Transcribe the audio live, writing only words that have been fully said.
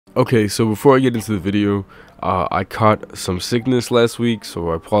Okay, so before I get into the video, I caught some sickness last week,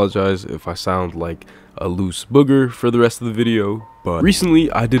 so I apologize if I sound like a loose booger for the rest of the video. But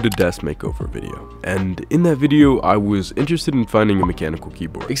recently I did a desk makeover video, and in that video I was interested in finding a mechanical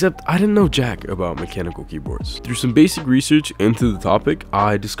keyboard, except I didn't know jack about mechanical keyboards. Through some basic research into the topic,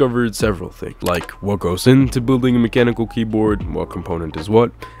 I discovered several things, like what goes into building a mechanical keyboard, what component is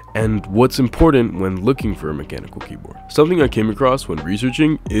what, and what's important when looking for a mechanical keyboard. Something I came across when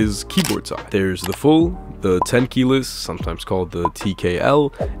researching is keyboard size. There's the full, the 10 keyless, sometimes called the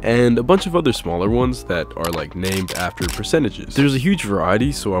TKL, and a bunch of other smaller ones that are like named after percentages. There's a huge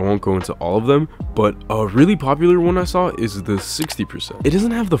variety, so I won't go into all of them, but a really popular one I saw is the 60%. It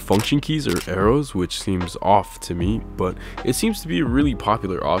doesn't have the function keys or arrows, which seems off to me, but it seems to be a really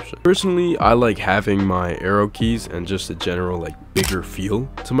popular option. Personally, I like having my arrow keys and just a general like bigger feel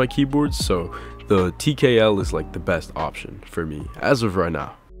to my keyboards, so the TKL is like the best option for me as of right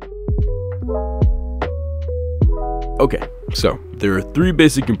now. Okay, so there are three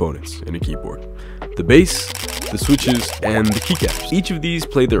basic components in a keyboard: the base, the switches, and the keycaps. Each of these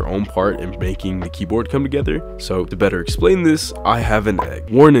play their own part in making the keyboard come together, so to better explain this, I have an egg.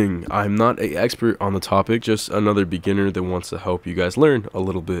 Warning, I'm not an expert on the topic, just another beginner that wants to help you guys learn a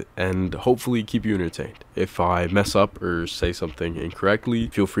little bit and hopefully keep you entertained. If I mess up or say something incorrectly,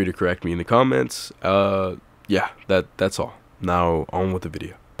 feel free to correct me in the comments. Yeah, that's all. Now on with the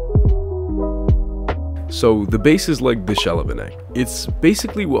video. So the base is like the shell of an egg. It's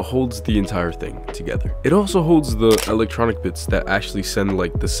basically what holds the entire thing together. It also holds the electronic bits that actually send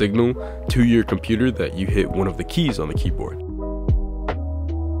like the signal to your computer that you hit one of the keys on the keyboard.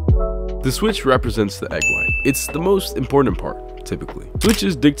 The switch represents the egg white. It's the most important part, typically.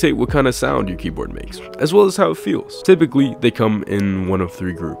 Switches dictate what kind of sound your keyboard makes, as well as how it feels. Typically, they come in one of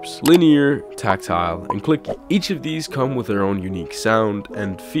three groups: linear, tactile, and clicky. Each of these come with their own unique sound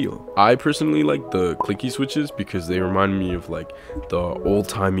and feel. I personally like the clicky switches because they remind me of like the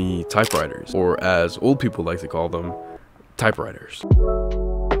old-timey typewriters, or as old people like to call them, typewriters.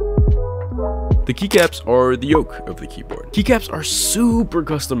 The keycaps are the yoke of the keyboard. Keycaps are super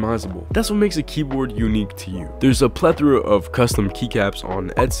customizable. That's what makes a keyboard unique to you. There's a plethora of custom keycaps on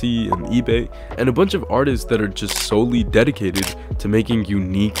Etsy and eBay, and a bunch of artists that are just solely dedicated to making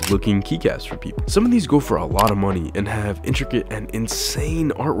unique looking keycaps for people. Some of these go for a lot of money and have intricate and insane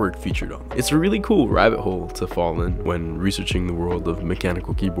artwork featured on them. It's a really cool rabbit hole to fall in when researching the world of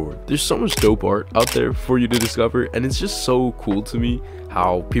mechanical keyboard. There's so much dope art out there for you to discover, and it's just so cool to me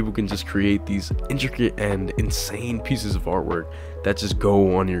how people can just create these intricate and insane pieces of artwork that just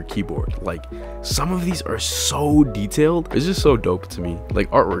go on your keyboard. Like, some of these are so detailed. It's just so dope to me. Like,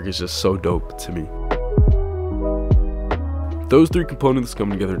 artwork is just so dope to me. Those three components come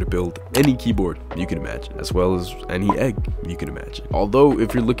together to build any keyboard you can imagine, as well as any egg you can imagine. Although,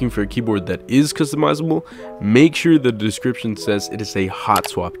 if you're looking for a keyboard that is customizable, make sure the description says it is a hot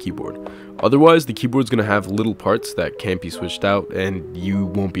swap keyboard. Otherwise, the keyboard's gonna have little parts that can't be switched out and you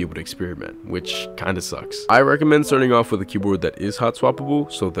won't be able to experiment, which kinda sucks. I recommend starting off with a keyboard that is hot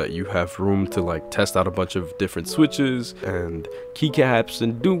swappable so that you have room to like test out a bunch of different switches and keycaps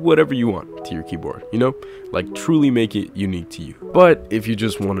and do whatever you want to your keyboard, you know? Like, truly make it unique to you. But if you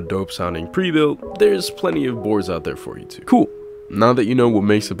just want a dope sounding pre-built, there's plenty of boards out there for you too. Cool. Now that you know what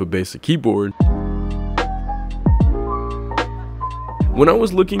makes up a basic keyboard, when I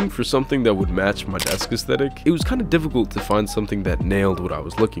was looking for something that would match my desk aesthetic, it was kind of difficult to find something that nailed what I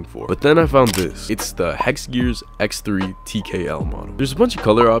was looking for. But then I found this. It's the Hexgears X3 TKL model. There's a bunch of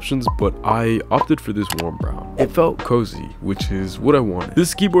color options, but I opted for this warm brown. It felt cozy, which is what I wanted.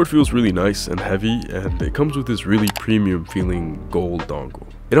 This keyboard feels really nice and heavy, and it comes with this really premium feeling gold dongle.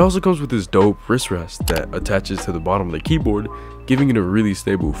 It also comes with this dope wrist rest that attaches to the bottom of the keyboard, giving it a really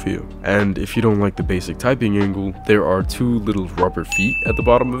stable feel. And if you don't like the basic typing angle, there are two little rubber feet at the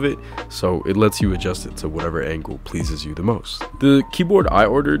bottom of it, so it lets you adjust it to whatever angle pleases you the most. The keyboard I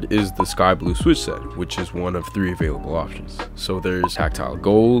ordered is the sky blue switch set, which is one of three available options. So there's tactile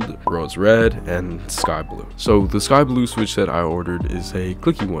gold, rose red, and sky blue. So the sky blue switch set I ordered is a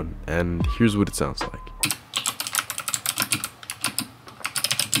clicky one, and here's what it sounds like.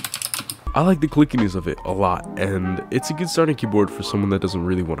 I like the clickiness of it a lot, and it's a good starting keyboard for someone that doesn't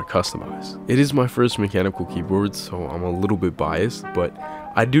really want to customize. It is my first mechanical keyboard, so I'm a little bit biased, but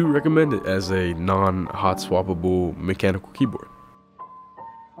I do recommend it as a non-hot swappable mechanical keyboard.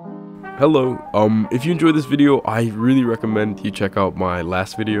 Hello, if you enjoyed this video, I really recommend you check out my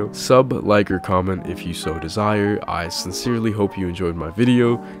last video. Sub, like, or comment if you so desire. I sincerely hope you enjoyed my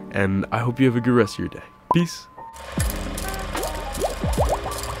video, and I hope you have a good rest of your day. Peace.